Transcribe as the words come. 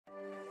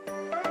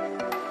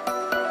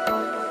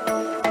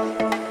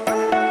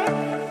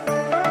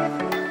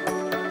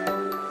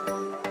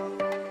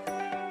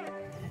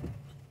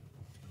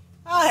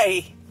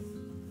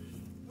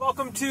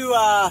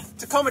to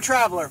Tacoma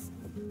Traveler.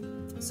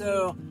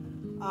 So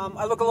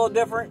I look a little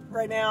different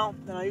right now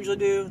than I usually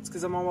do. It's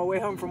because I'm on my way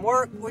home from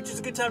work, which is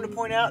a good time to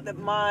point out that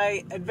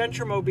my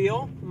adventure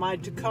mobile, my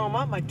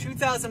Tacoma, my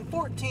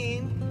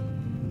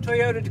 2014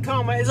 Toyota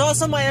Tacoma, is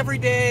also my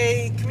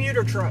everyday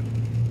commuter truck.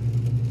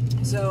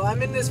 So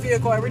I'm in this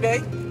vehicle every day,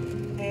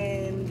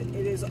 and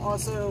it is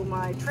also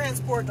my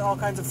transport to all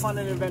kinds of fun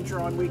and adventure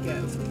on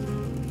weekends.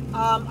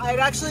 I had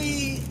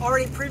actually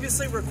already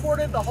previously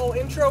recorded the whole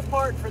intro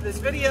part for this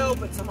video,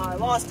 but somehow I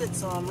lost it,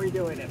 so I'm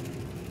redoing it.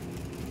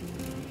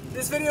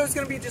 This video is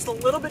going to be just a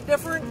little bit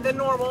different than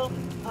normal.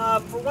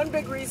 For one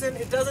big reason,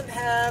 it doesn't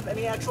have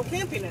any actual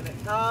camping in it.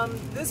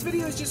 This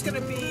video is just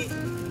going to be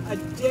a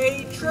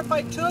day trip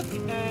I took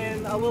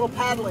and a little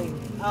paddling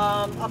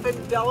up in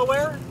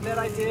Delaware that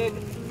I did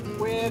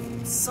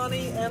with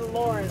Sunny and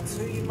Lawrence,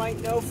 who you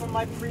might know from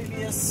my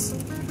previous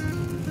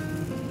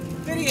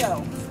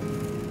video.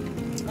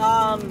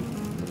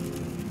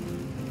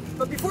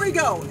 But before you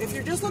go, if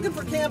you're just looking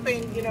for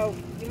camping, you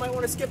might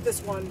want to skip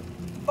this one.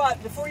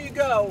 But before you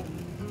go,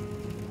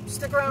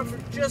 stick around for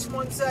just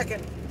 1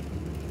 second,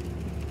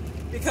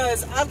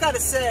 because I've got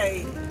to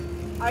say,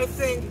 I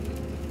think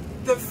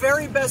the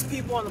very best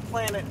people on the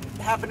planet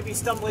happen to be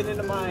stumbling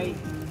into my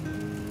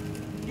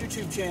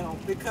YouTube channel,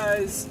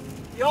 because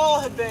y'all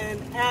have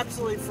been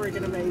absolutely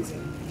freaking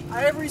amazing.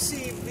 I have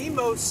received the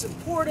most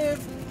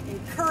supportive,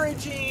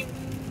 encouraging,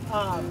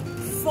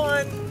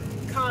 fun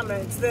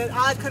comments that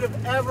I could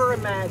have ever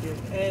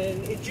imagined,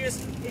 and it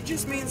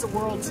just means the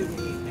world to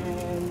me,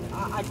 and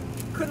I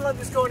couldn't let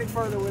this go any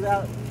further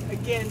without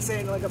again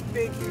saying like a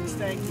big huge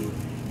thank you.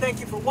 Thank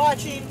you for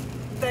watching,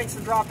 thanks for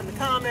dropping the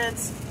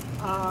comments.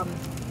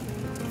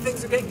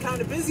 Things are getting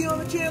kind of busy on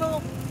the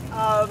channel,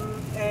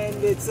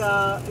 and it's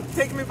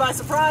taking me by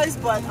surprise,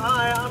 but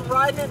I'm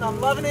riding it and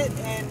I'm loving it,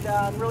 and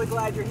I'm really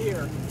glad you're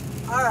here.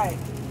 Alright,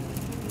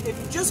 if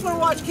you just want to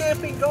watch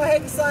camping, go ahead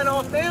and sign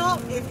off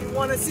now. If you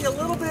want to see a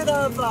little bit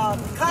of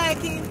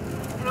kayaking,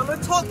 and I'm going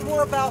to talk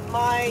more about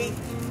my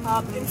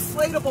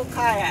inflatable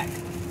kayak.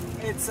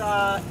 It's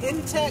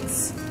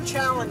Intex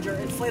Challenger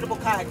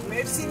inflatable kayak. You may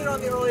have seen it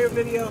on the earlier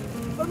video,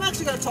 but I'm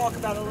actually going to talk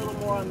about it a little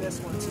more on this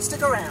one, so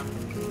stick around.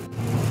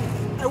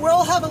 I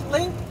will have a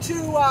link to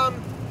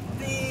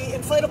the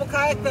inflatable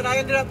kayak that I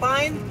ended up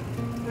buying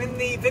in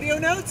the video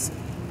notes,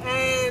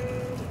 and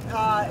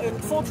in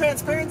full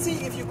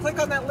transparency, if you click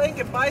on that link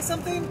and buy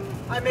something,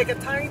 I make a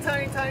tiny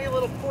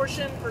little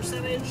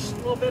percentage, a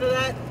little bit of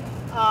that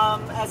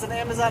as an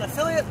Amazon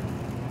affiliate.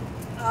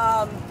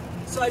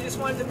 So I just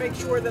wanted to make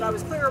sure that I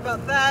was clear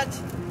about that.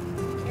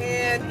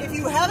 And if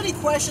you have any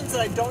questions that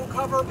I don't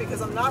cover,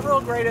 because I'm not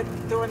real great at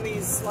doing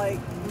these like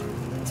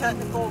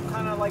technical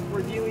kind of like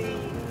reviewy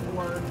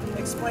or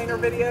explainer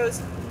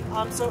videos,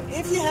 so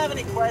if you have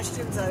any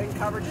questions that I didn't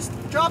cover, just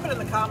drop it in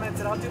the comments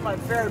and I'll do my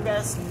very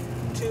best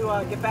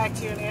to get back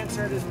to you and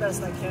answer it as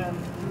best I can.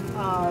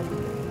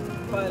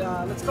 But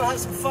let's go have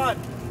some fun.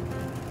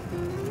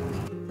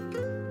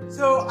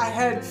 So I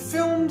had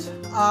filmed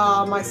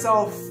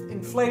myself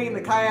inflating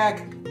the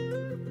kayak,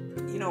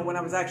 when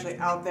I was actually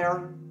out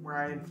there where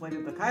I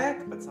inflated the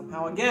kayak, but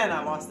somehow again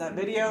I lost that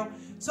video.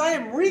 So I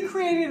am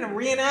recreating and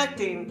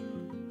reenacting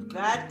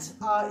that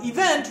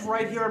event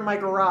right here in my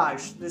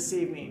garage this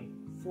evening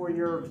for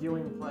your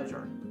viewing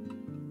pleasure.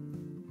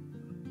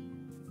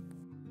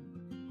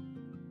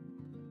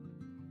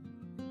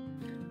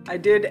 I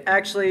did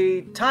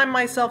actually time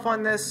myself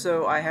on this,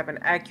 so I have an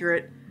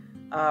accurate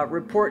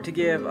report to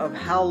give of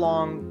how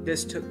long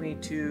this took me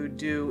to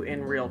do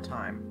in real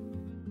time.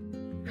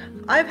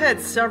 I've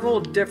had several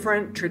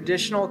different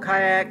traditional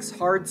kayaks,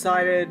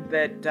 hard-sided,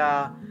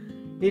 that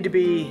need to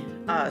be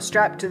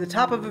strapped to the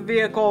top of a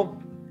vehicle.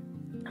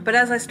 But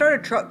as I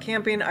started truck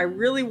camping, I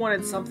really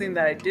wanted something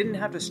that I didn't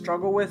have to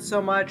struggle with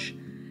so much,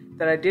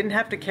 that I didn't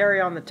have to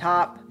carry on the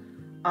top,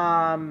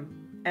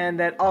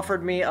 and that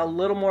offered me a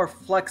little more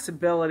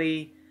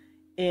flexibility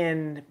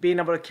in being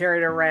able to carry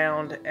it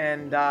around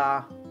and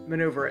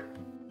maneuver it.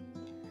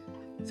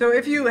 So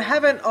if you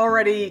haven't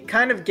already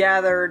kind of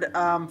gathered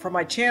from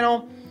my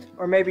channel,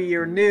 or maybe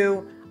you're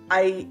new,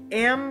 I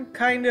am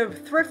kind of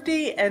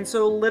thrifty, and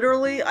so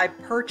literally I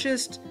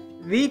purchased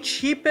the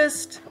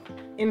cheapest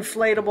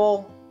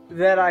inflatable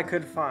that I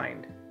could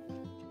find.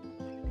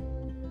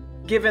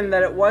 Given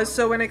that it was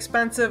so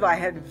inexpensive, I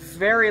had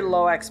very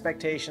low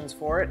expectations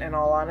for it. In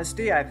all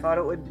honesty, I thought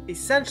it would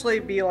essentially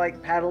be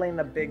like paddling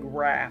a big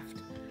raft.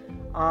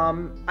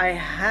 I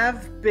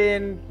have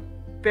been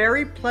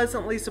very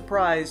pleasantly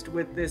surprised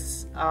with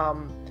this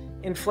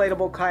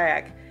inflatable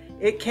kayak.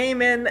 It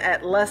came in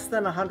at less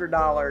than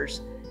 $100,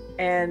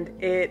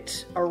 and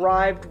it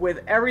arrived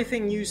with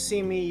everything you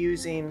see me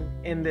using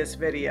in this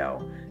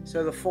video.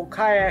 So the full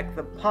kayak,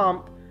 the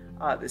pump,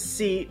 the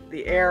seat,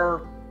 the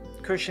air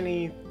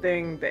cushiony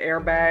thing, the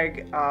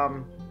airbag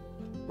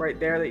right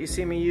there that you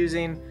see me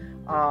using.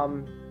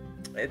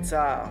 It's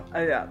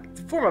a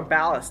form of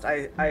ballast,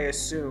 I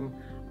assume.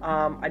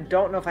 I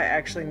don't know if I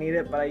actually need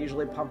it, but I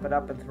usually pump it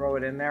up and throw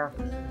it in there.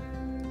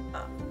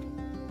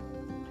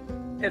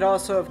 It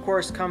also, of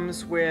course,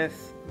 comes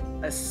with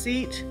a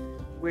seat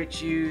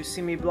which you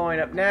see me blowing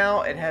up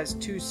now. It has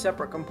two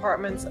separate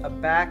compartments, a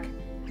back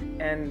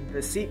and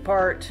the seat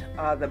part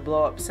that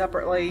blow up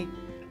separately,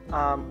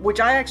 which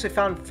I actually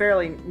found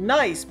fairly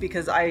nice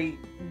because I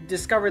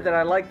discovered that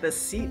I like the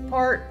seat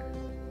part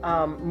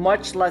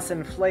much less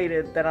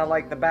inflated than I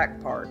like the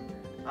back part.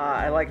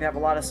 I like to have a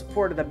lot of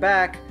support in the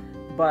back,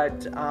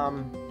 but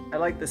I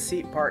like the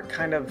seat part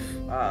kind of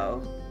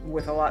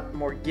with a lot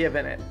more give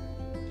in it.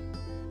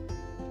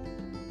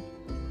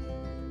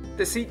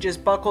 The seat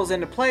just buckles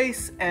into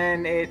place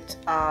and it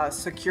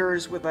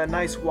secures with a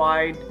nice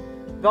wide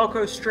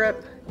Velcro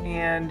strip,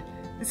 and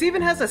this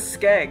even has a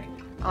skeg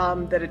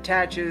that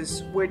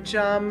attaches, which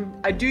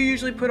I do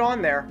usually put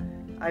on there.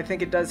 I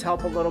think it does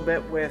help a little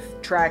bit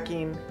with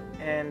tracking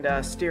and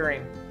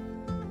steering.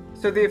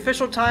 So the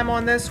official time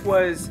on this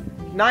was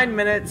 9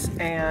 minutes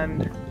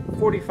and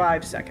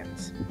 45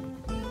 seconds,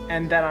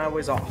 and then I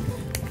was off.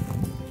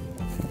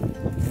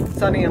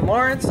 Sunny and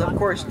Lawrence, of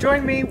course,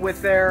 joined me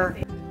with their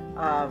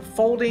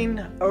folding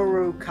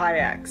Oru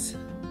kayaks.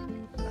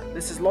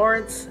 This is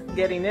Lawrence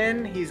getting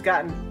in. He's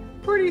gotten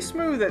pretty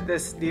smooth at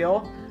this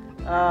deal.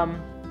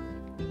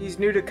 He's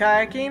new to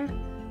kayaking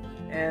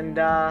and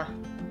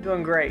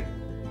doing great.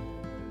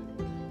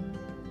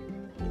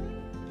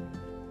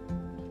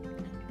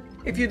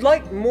 If you'd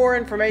like more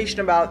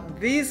information about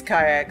these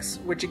kayaks,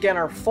 which again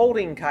are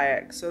folding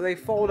kayaks, so they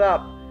fold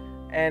up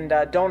and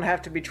don't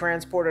have to be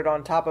transported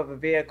on top of a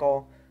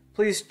vehicle,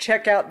 please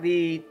check out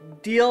the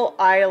Deal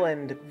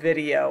Island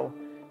video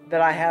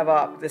that I have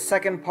up. The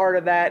second part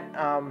of that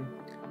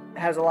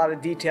has a lot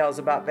of details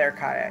about their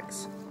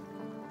kayaks.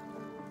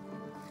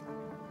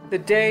 The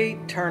day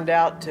turned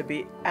out to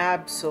be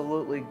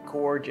absolutely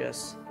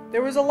gorgeous.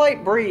 There was a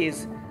light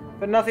breeze,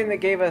 but nothing that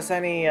gave us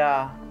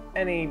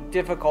any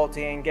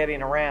difficulty in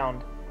getting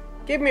around.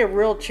 It gave me a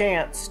real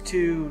chance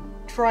to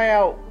try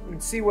out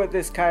and see what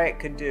this kayak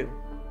could do.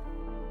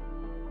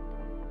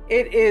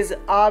 It is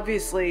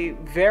obviously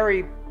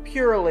very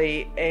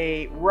purely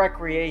a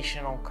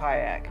recreational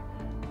kayak.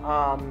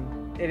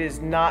 It is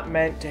not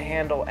meant to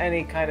handle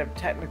any kind of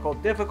technical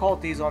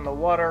difficulties on the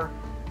water,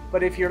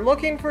 but if you're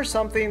looking for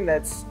something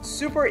that's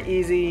super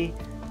easy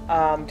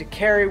to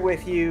carry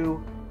with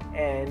you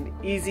and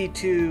easy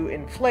to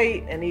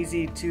inflate and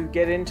easy to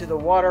get into the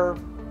water,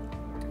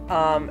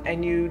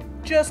 and you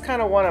just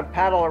kind of want to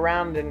paddle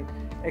around and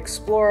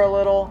explore a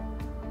little,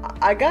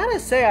 I gotta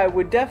say I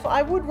would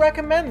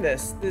recommend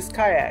this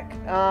kayak.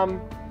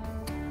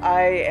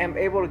 I am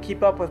able to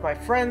keep up with my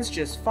friends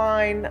just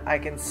fine. I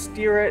can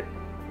steer it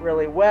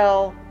really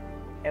well,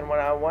 and when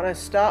I want to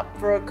stop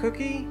for a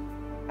cookie,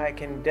 I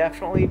can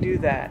definitely do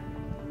that.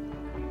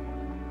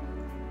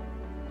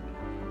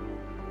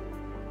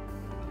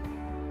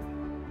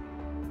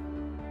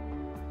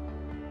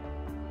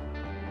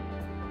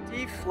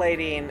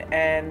 Deflating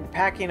and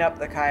packing up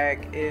the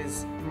kayak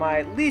is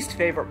my least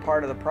favorite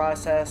part of the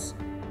process,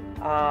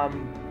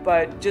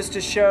 but just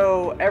to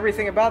show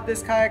everything about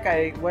this kayak,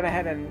 I went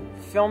ahead and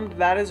filmed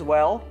that as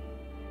well,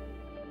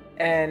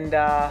 and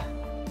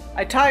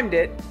I timed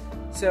it,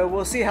 so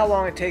we'll see how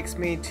long it takes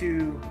me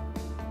to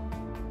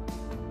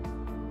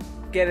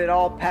get it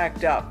all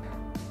packed up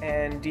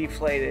and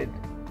deflated.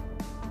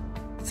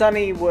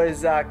 Sunny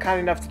was kind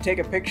enough to take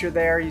a picture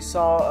there you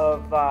saw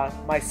of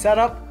my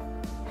setup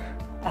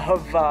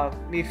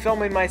of me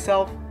filming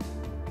myself,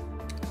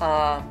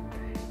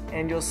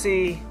 and you'll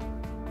see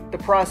the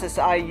process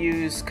I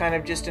use kind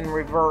of just in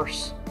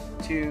reverse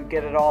to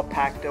get it all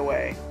packed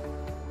away.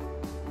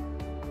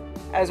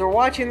 As we're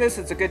watching this,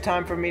 it's a good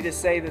time for me to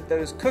say that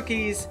those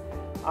cookies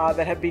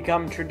that have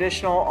become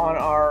traditional on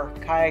our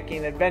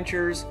kayaking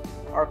adventures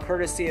are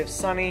courtesy of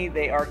Sunny.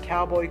 They are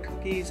cowboy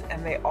cookies,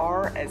 and they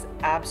are as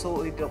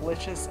absolutely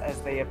delicious as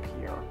they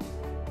appear.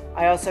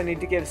 I also need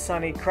to give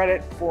Sunny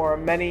credit for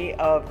many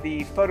of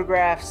the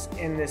photographs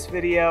in this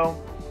video.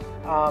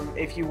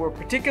 If you were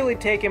particularly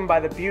taken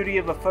by the beauty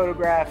of a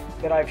photograph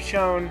that I've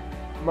shown,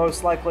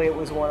 most likely it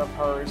was one of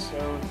hers.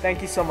 So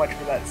thank you so much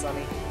for that,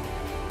 Sunny.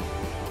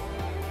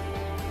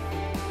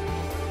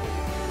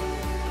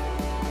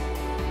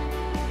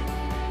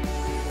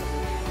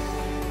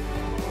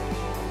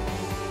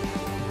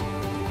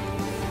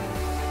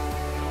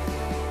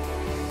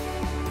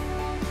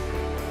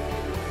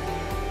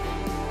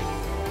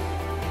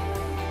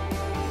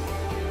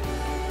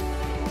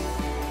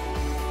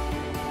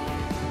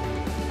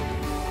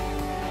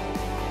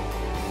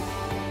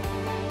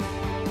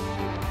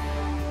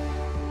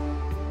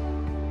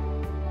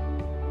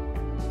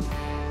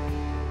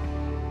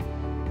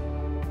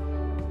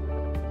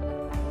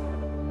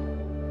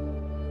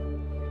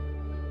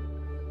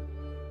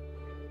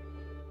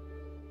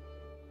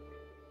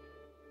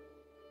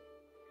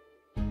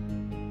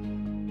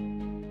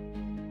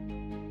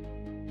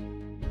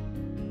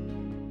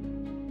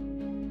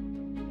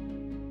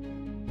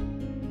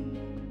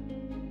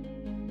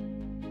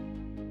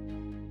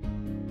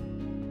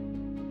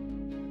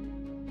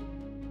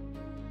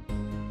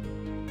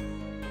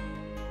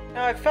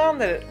 Now I found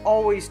that it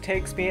always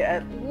takes me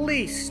at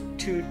least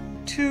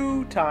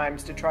two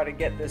times to try to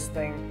get this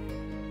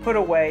thing put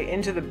away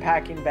into the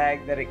packing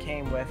bag that it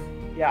came with.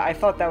 Yeah, I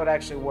thought that would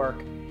actually work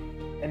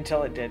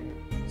until it didn't.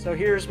 So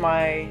here's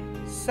my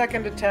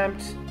second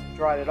attempt.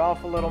 Dried it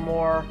off a little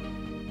more,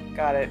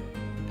 got it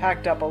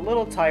packed up a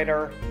little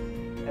tighter,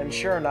 and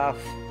sure enough,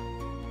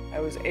 I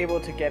was able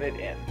to get it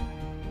in.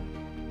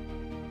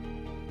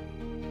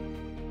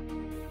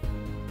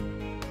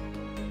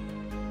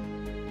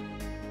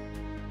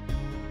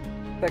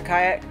 The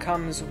kayak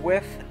comes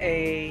with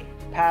a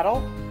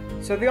paddle,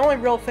 so the only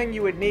real thing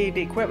you would need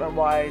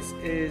equipment-wise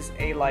is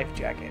a life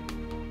jacket.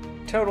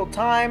 Total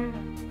time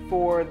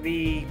for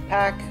the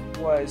pack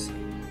was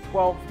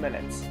 12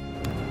 minutes.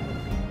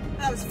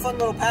 That was a fun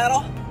little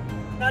paddle.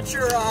 Not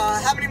sure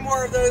how many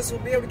more of those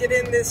we'll be able to get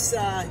in this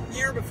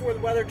year before the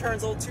weather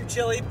turns a little too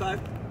chilly, but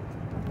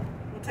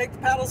we'll take the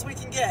paddles we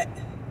can get.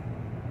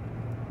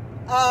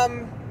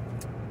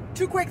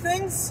 Two quick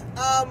things.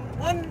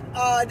 One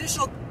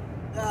additional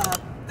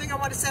thing I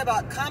want to say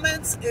about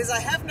comments is I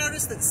have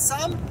noticed that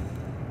some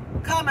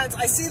comments,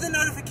 I see the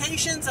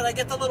notifications and I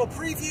get the little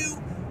preview.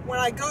 When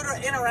I go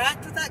to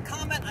interact with that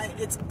comment,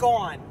 it's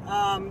gone.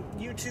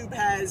 YouTube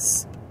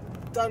has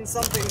done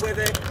something with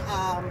it.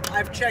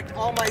 I've checked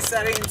all my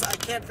settings. I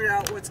can't figure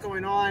out what's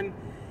going on.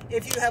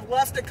 If you have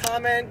left a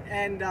comment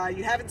and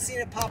you haven't seen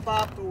it pop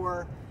up,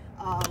 or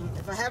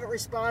if I haven't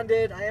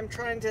responded, I am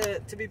trying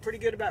to be pretty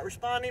good about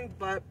responding,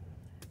 but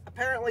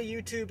apparently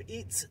YouTube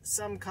eats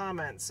some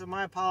comments. So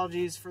my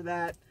apologies for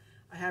that.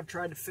 I have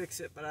tried to fix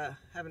it, but I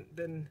haven't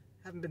been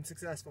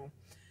successful.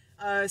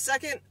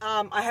 Second,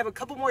 I have a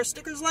couple more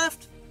stickers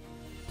left.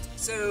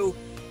 So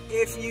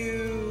if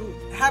you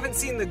haven't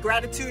seen the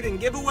gratitude and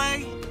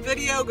giveaway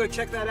video, go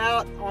check that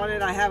out. On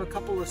it, I have a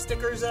couple of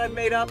stickers that I've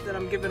made up that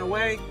I'm giving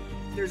away.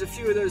 There's a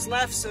few of those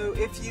left, so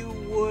if you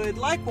would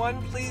like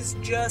one, please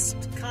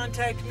just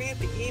contact me at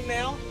the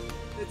email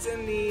that's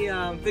in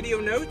the video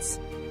notes,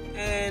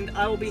 and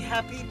I will be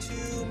happy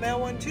to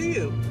mail one to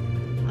you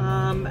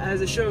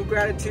as a show of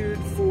gratitude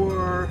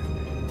for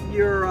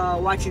your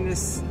watching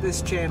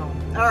this channel.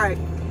 All right.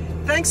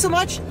 Thanks so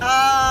much.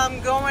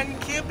 I'm going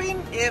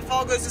camping, if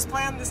all goes as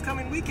planned, this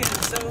coming weekend,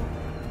 so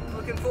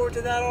looking forward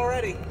to that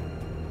already.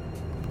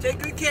 Take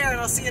good care, and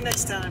I'll see you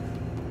next time.